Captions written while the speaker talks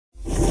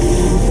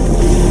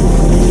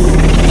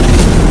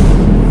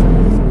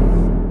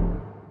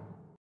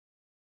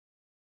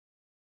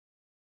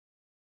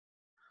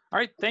All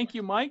right, thank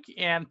you, Mike,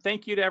 and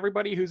thank you to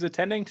everybody who's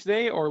attending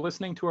today or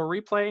listening to a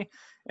replay.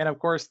 And of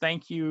course,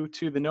 thank you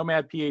to the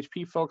Nomad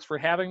PHP folks for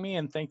having me,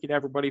 and thank you to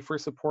everybody for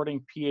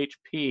supporting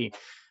PHP.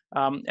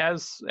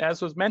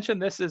 As was mentioned,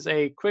 this is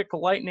a quick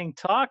lightning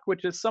talk,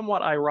 which is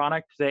somewhat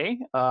ironic today.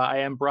 I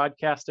am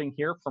broadcasting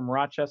here from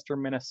Rochester,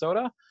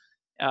 Minnesota,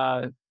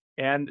 uh,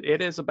 and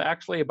it is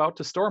actually about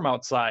to storm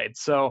outside.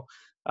 So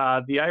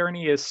the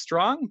irony is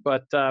strong,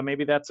 but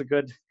maybe that's a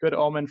good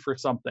omen for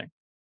something.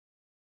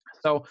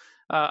 So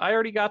I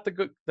already got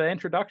the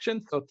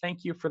introduction, so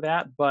thank you for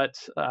that. But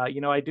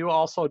I do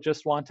also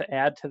just want to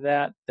add to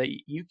that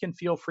you can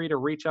feel free to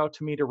reach out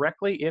to me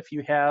directly if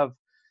you have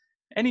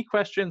any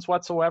questions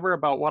whatsoever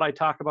about what I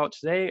talk about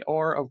today,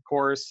 or of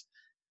course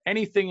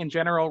anything in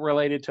general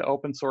related to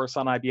open source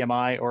on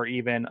IBMI or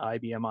even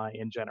IBMI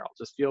in general.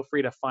 Just feel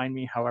free to find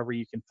me however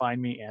you can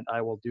find me, and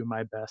I will do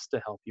my best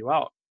to help you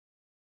out.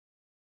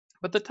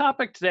 But the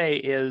topic today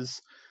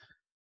is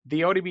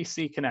the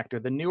ODBC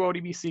connector, the new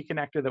ODBC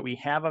connector that we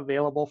have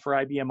available for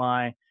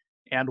IBMI,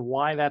 and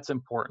why that's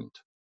important.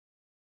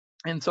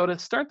 And so to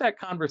start that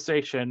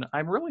conversation,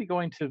 I'm really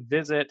going to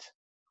visit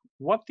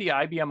what the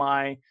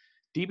IBMI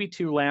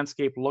DB2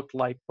 landscape looked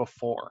like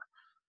before.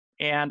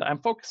 And I'm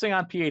focusing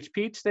on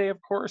PHP today,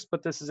 of course,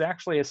 but this is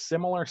actually a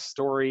similar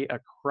story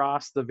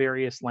across the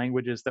various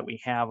languages that we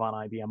have on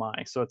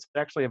IBMI. So it's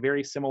actually a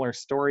very similar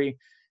story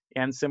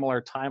and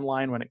similar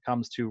timeline when it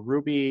comes to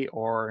Ruby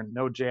or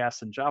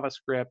Node.js and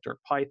JavaScript or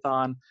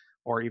Python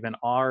or even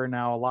R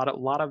now. A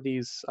lot of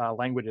these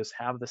languages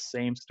have the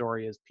same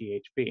story as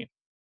PHP.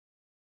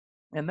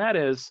 And that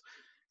is,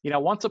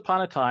 once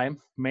upon a time,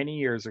 many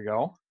years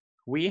ago,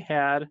 we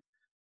had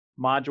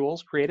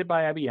modules created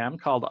by IBM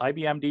called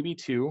IBM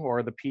DB2,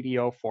 or the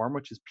PDO form,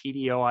 which is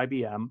PDO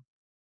IBM.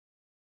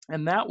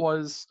 And that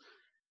was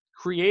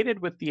created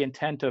with the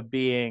intent of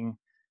being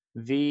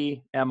the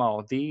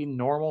MO, the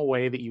normal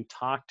way that you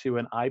talk to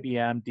an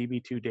IBM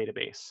DB2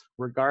 database,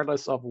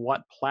 regardless of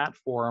what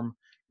platform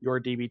your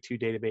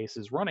DB2 database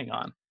is running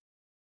on.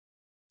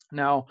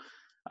 Now,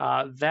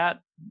 that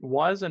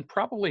was and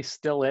probably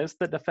still is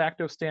the de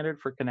facto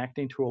standard for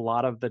connecting to a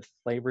lot of the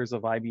flavors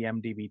of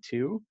IBM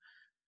DB2.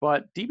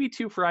 But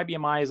DB2 for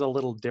IBMI is a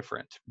little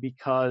different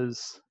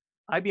because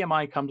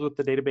IBMI comes with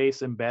the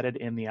database embedded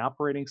in the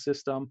operating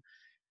system,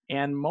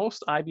 and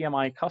most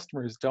IBMI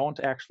customers don't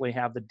actually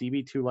have the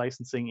DB2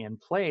 licensing in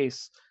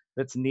place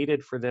that's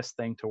needed for this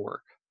thing to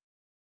work.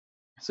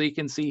 So you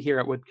can see here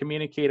it would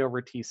communicate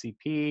over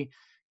TCP,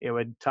 it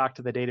would talk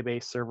to the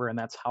database server, and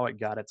that's how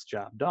it got its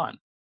job done.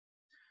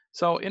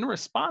 So in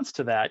response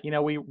to that,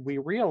 we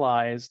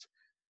realized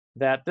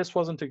that this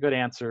wasn't a good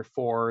answer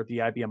for the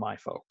IBMI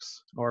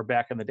folks, or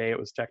back in the day, it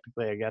was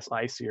technically, I guess,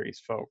 iSeries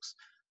folks.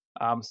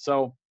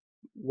 So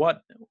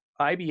what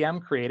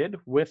IBM created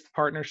with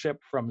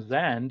partnership from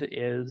Zend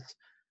is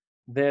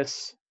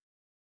this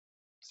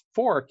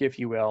fork, if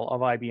you will,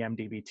 of IBM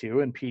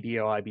DB2 and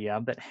PDO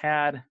IBM that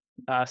had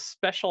a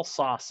special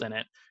sauce in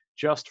it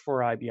just for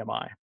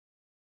IBMI.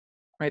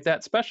 Right,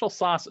 that special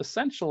sauce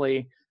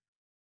essentially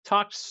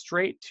talked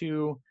straight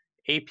to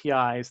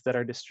APIs that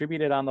are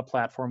distributed on the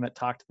platform that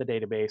talk to the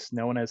database,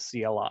 known as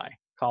CLI,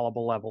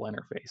 callable level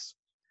interface.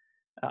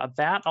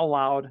 That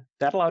allowed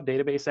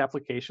database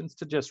applications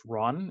to just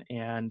run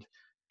and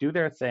do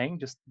their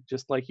thing,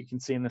 just like you can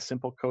see in the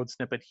simple code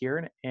snippet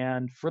here.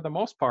 And for the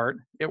most part,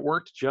 it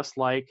worked just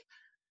like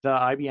the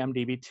IBM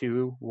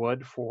DB2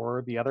 would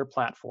for the other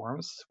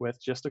platforms, with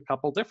just a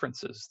couple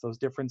differences. Those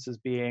differences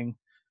being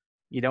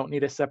you don't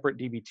need a separate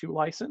DB2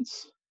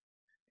 license.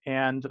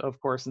 And of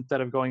course,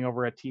 instead of going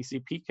over a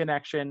TCP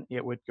connection,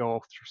 it would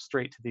go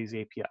straight to these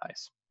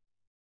APIs.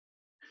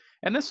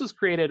 And this was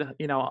created,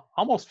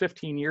 almost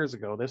 15 years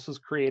ago. This was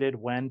created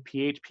when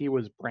PHP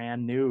was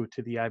brand new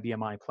to the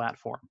IBMI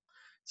platform.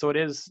 So it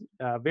is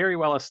very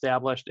well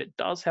established. It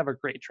does have a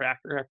great track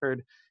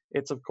record.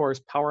 It's, of course,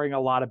 powering a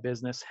lot of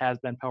business, has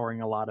been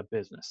powering a lot of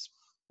business.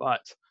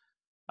 But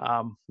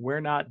we're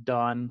not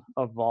done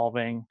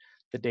evolving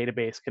the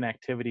database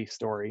connectivity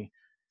story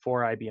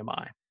for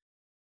IBMI,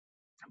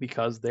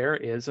 because there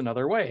is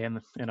another way.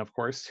 And of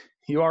course,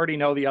 you already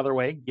know the other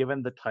way,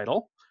 given the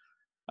title.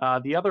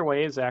 The other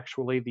way is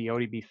actually the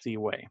ODBC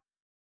way.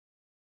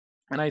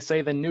 And I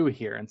say the new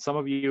here, and some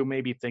of you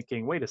may be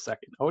thinking, wait a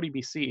second,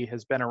 ODBC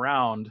has been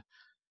around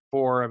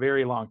for a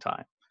very long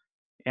time.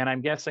 And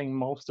I'm guessing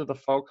most of the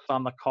folks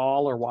on the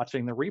call or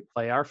watching the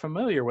replay are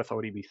familiar with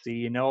ODBC.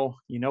 You know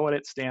what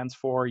it stands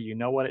for, you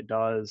know what it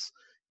does,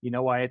 you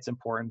know why it's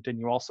important, and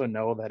you also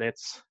know that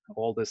it's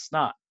old as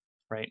snot,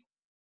 right?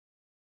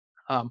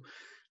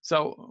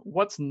 So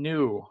what's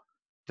new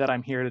that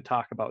I'm here to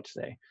talk about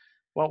today?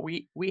 Well,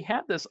 we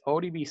had this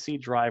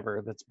ODBC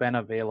driver that's been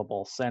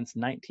available since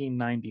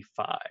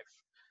 1995.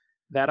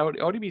 That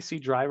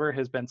ODBC driver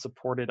has been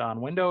supported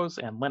on Windows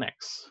and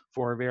Linux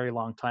for a very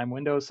long time.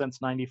 Windows since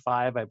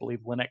 95, I believe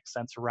Linux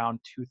since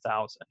around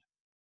 2000.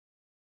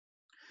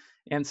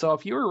 And so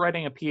if you were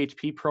writing a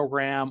PHP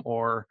program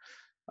or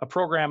a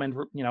program in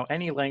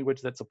any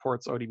language that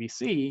supports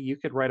ODBC, you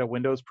could write a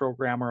Windows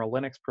program or a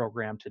Linux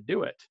program to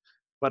do it.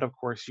 but of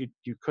course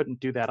you couldn't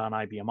do that on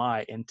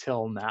IBMI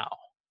until now,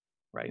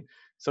 right?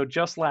 So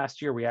just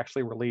last year, we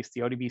actually released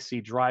the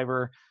ODBC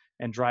driver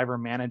and driver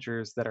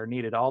managers that are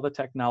needed, all the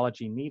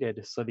technology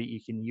needed so that you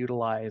can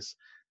utilize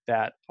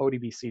that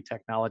ODBC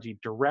technology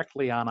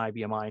directly on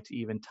IBMI to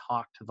even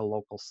talk to the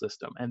local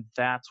system. And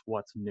that's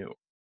what's new.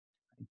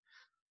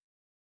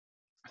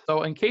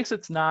 So in case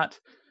it's not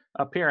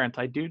apparent,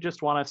 I do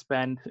just want to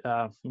spend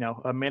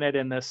a minute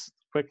in this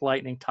quick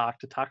lightning talk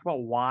to talk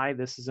about why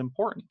this is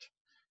important,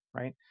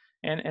 right?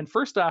 And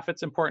first off,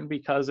 it's important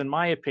because, in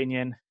my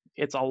opinion,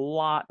 it's a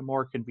lot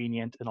more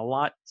convenient and a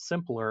lot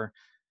simpler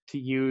to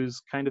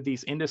use kind of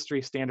these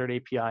industry standard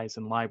APIs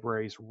and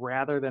libraries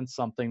rather than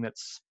something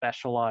that's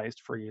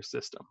specialized for your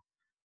system.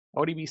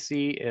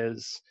 ODBC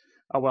is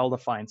a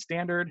well-defined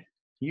standard.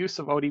 Use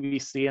of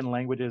ODBC in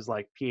languages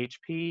like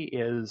PHP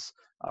is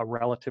a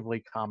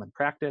relatively common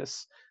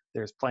practice.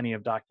 There's plenty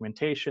of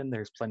documentation,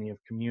 there's plenty of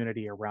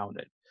community around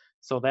it.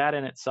 So that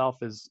in itself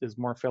is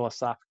more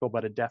philosophical,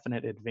 but a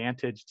definite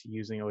advantage to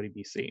using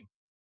ODBC.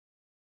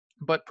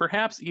 But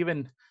perhaps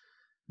even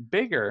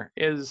bigger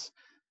is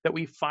that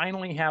we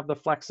finally have the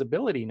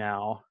flexibility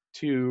now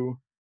to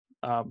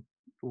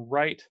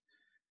write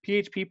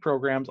PHP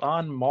programs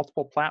on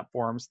multiple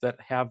platforms that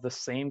have the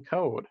same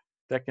code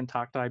that can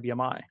talk to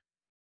IBMI,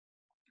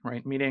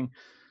 right? Meaning,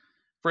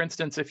 for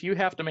instance, if you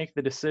have to make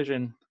the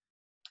decision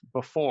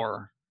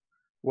before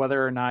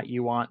whether or not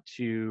you want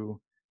to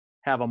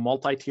have a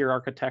multi-tier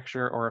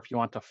architecture or if you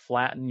want to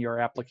flatten your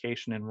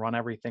application and run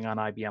everything on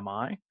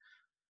IBMI,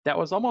 that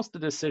was almost a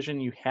decision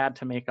you had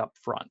to make up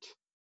front.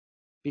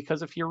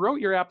 Because if you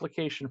wrote your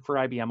application for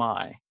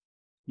IBMI,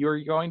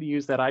 you're going to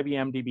use that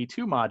IBM DB2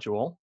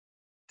 module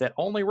that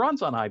only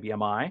runs on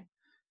IBMI.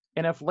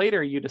 And if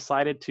later you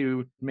decided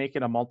to make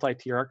it a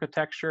multi-tier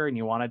architecture and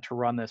you wanted to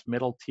run this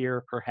middle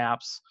tier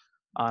perhaps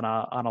on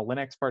a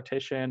Linux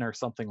partition or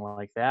something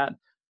like that,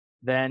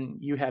 then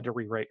you had to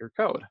rewrite your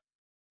code,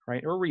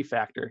 right? Or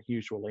refactor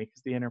usually,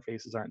 because the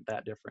interfaces aren't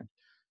that different,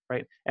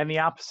 right? And the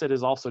opposite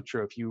is also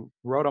true. If you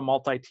wrote a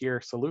multi-tier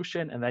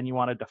solution and then you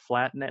wanted to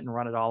flatten it and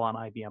run it all on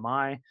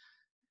IBMI,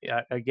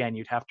 again,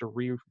 you'd have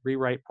to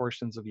rewrite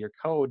portions of your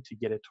code to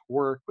get it to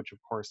work, which of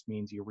course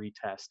means you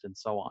retest and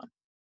so on.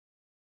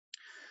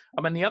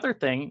 And the other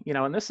thing,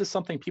 and this is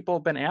something people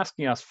have been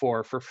asking us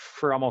for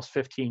almost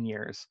 15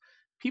 years.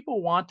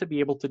 People want to be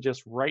able to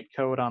just write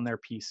code on their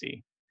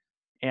PC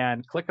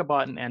and click a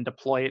button and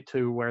deploy it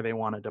to where they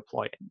want to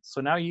deploy it. So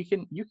now you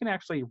can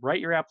actually write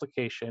your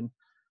application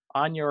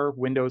on your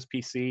Windows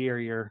PC or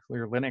your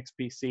Linux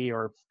PC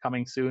or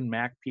coming soon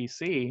Mac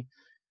PC.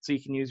 So you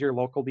can use your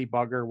local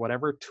debugger,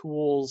 whatever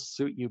tools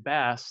suit you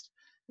best,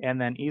 and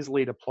then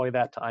easily deploy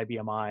that to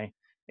IBMI.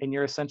 And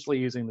you're essentially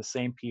using the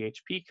same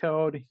PHP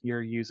code.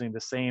 You're using the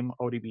same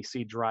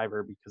ODBC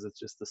driver because it's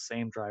just the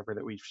same driver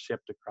that we've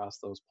shipped across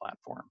those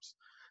platforms.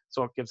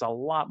 So it gives a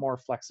lot more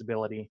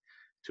flexibility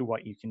to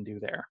what you can do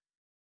there,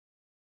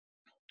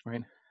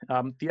 right?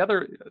 The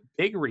other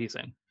big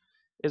reason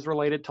is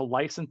related to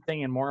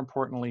licensing and, more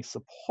importantly,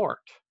 support,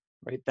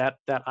 right? That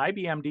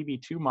IBM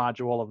DB2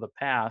 module of the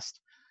past,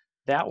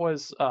 that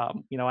was,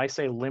 I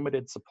say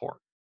limited support.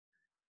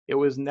 It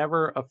was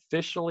never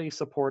officially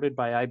supported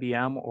by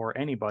IBM or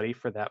anybody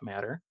for that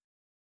matter.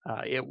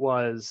 It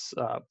was,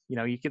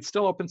 you could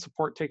still open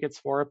support tickets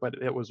for it, but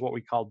it was what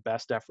we called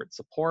best effort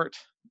support.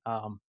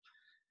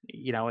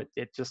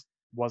 It just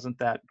wasn't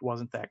that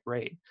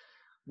great.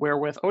 Where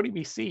with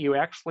ODBC, you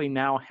actually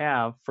now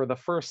have, for the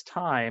first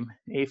time,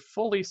 a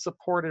fully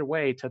supported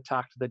way to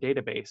talk to the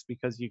database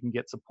because you can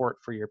get support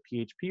for your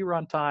PHP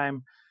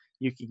runtime.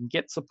 You can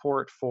get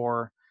support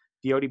for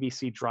the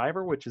ODBC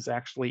driver, which is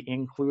actually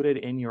included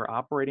in your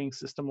operating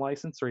system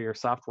license or your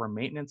software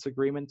maintenance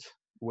agreement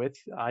with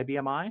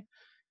IBMI.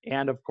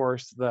 And of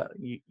course,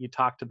 you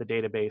talk to the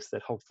database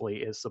that hopefully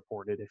is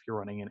supported if you're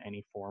running in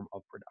any form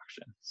of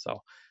production. So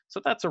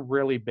that's a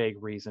really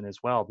big reason as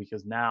well,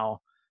 because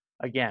now,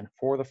 again,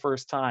 for the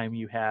first time,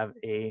 you have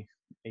a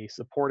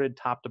supported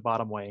top to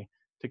bottom way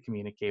to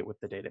communicate with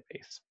the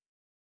database.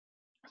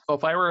 So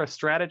if I were a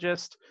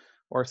strategist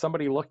or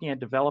somebody looking at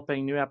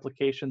developing new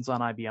applications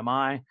on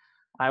IBMI,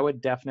 I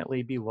would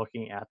definitely be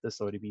looking at this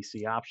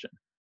ODBC option.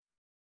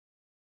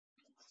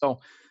 So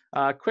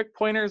quick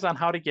pointers on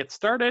how to get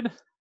started.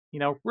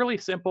 Really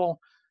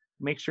simple.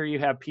 Make sure you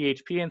have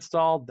PHP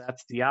installed.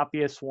 That's the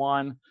obvious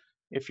one.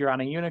 If you're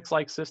on a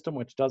Unix-like system,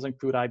 which does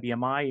include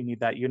IBMI, you need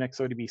that Unix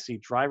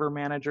ODBC driver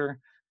manager.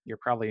 You're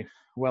probably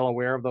well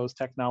aware of those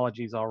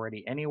technologies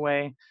already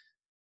anyway.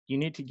 You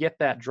need to get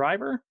that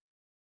driver.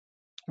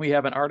 We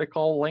have an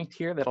article linked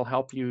here that'll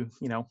help you,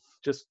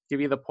 just give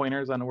you the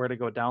pointers on where to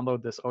go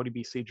download this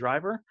ODBC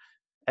driver.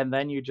 And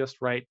then you just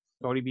write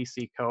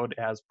ODBC code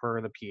as per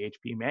the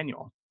PHP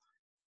manual.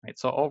 Right,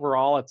 so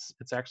overall, it's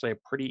actually a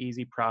pretty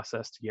easy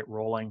process to get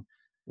rolling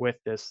with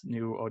this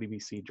new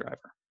ODBC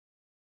driver.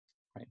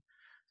 Right.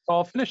 So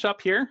I'll finish up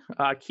here.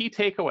 Key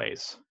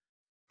takeaways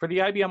for the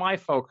IBMI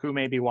folk who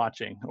may be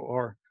watching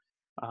or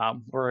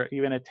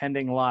even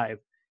attending live.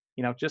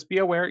 Just be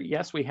aware,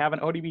 yes, we have an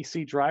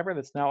ODBC driver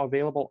that's now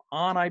available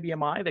on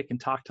IBMI that can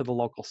talk to the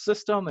local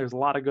system. There's a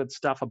lot of good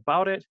stuff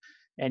about it.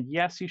 And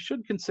yes, you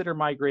should consider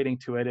migrating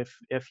to it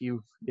if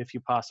you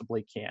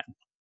possibly can.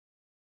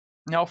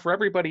 Now, for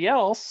everybody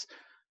else,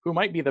 who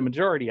might be the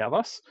majority of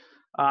us,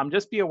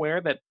 just be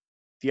aware that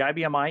the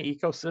IBMI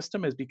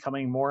ecosystem is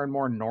becoming more and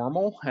more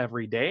normal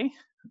every day.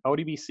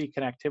 ODBC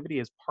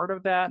connectivity is part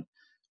of that.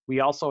 We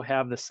also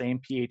have the same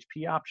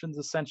PHP options,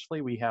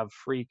 essentially. We have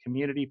free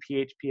community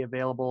PHP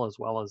available as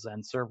well as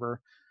Zen Server.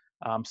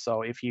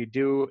 So if you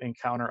do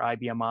encounter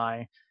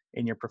IBMI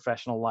in your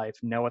professional life,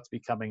 know it's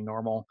becoming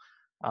normal.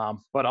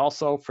 But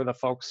also for the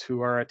folks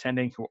who are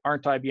attending who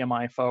aren't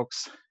IBMI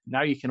folks,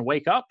 now you can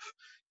wake up,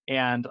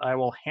 and I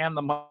will hand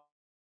the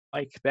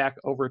mic back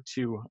over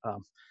to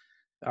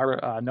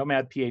our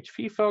Nomad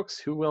PHP folks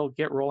who will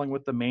get rolling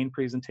with the main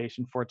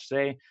presentation for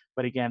today.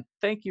 But again,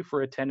 thank you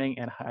for attending,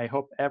 and I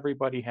hope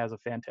everybody has a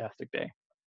fantastic day.